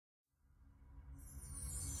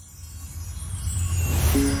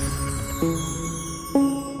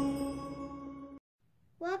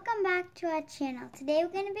back to our channel. Today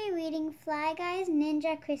we're going to be reading Fly Guy's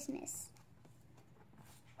Ninja Christmas.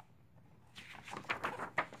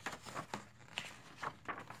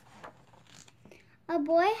 A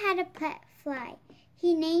boy had a pet fly.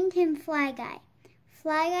 He named him Fly Guy.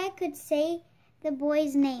 Fly Guy could say the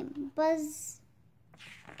boy's name. Buzz.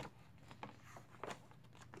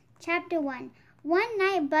 Chapter 1. One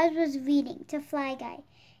night Buzz was reading to Fly Guy,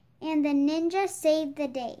 and the ninja saved the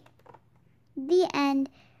day. The end.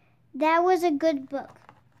 That was a good book,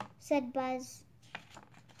 said Buzz.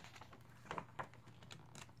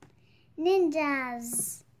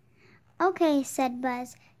 Ninjas. Okay, said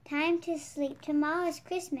Buzz. Time to sleep. Tomorrow is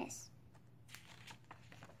Christmas.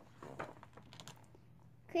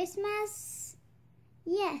 Christmas?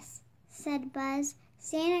 Yes, said Buzz.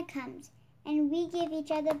 Santa comes, and we give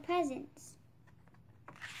each other presents.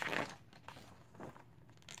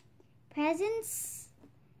 Presents?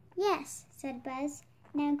 Yes, said Buzz.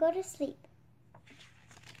 Now go to sleep.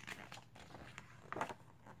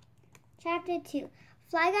 Chapter 2.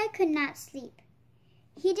 Fly Guy could not sleep.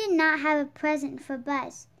 He did not have a present for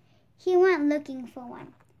Buzz. He went looking for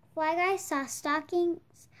one. Fly Guy saw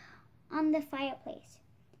stockings on the fireplace.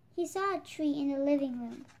 He saw a tree in the living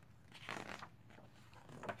room.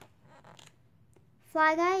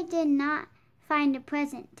 Fly Guy did not find a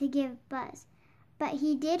present to give Buzz, but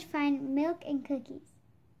he did find milk and cookies.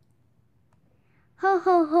 Ho,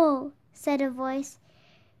 ho, ho, said a voice.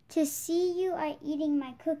 To see you are eating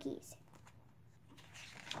my cookies.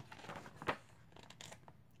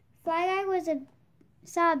 Fly Guy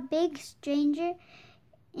saw a big stranger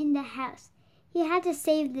in the house. He had to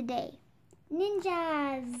save the day.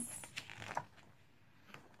 Ninjas!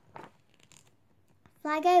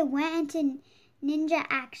 Fly Guy went into ninja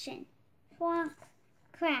action. Thwonk,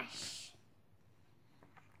 crash.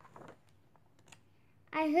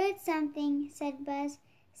 I heard something, said Buzz.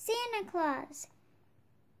 Santa Claus.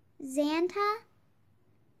 Santa?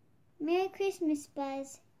 Merry Christmas,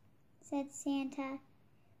 Buzz, said Santa.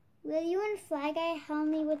 Will you and Fly Guy help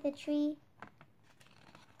me with the tree?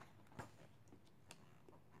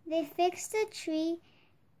 They fixed the tree.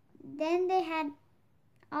 Then they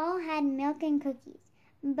all had milk and cookies.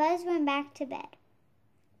 Buzz went back to bed.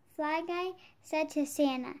 Fly Guy said to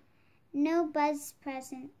Santa, no Buzz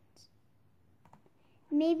present.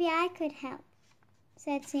 Maybe I could help,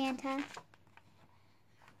 said Santa.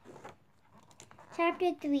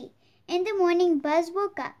 Chapter 3. In the morning, Buzz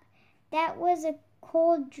woke up. That was a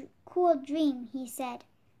cool dream, he said.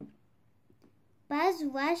 Buzz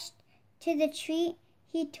rushed to the tree.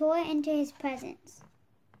 He tore into his presents.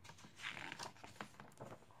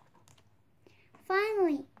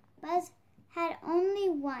 Finally, Buzz had only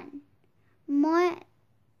one more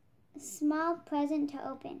small present to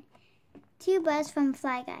open. To Buzz from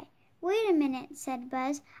Fly Guy. Wait a minute, said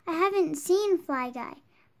Buzz. I haven't seen Fly Guy.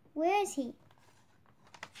 Where is he?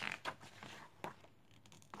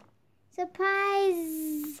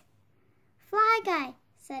 Surprise! Fly Guy,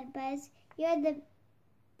 said Buzz. You're the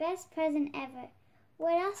best present ever.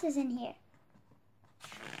 What else is in here?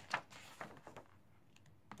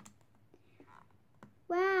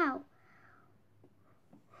 Wow!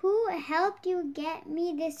 Who helped you get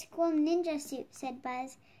me this cool ninja suit, said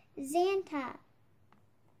Buzz. Santa.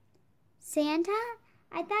 Santa?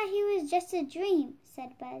 I thought he was just a dream, said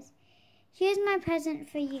Buzz. Here's my present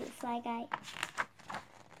for you, Fly Guy.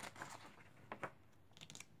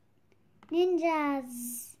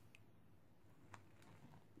 Ninjas.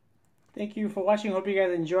 Thank you for watching. Hope you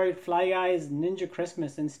guys enjoyed Fly Guy's Ninja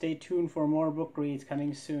Christmas, and stay tuned for more book reads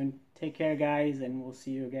coming soon. Take care, guys, and we'll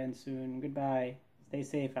see you again soon. Goodbye. Stay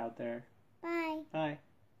safe out there. Bye. Bye.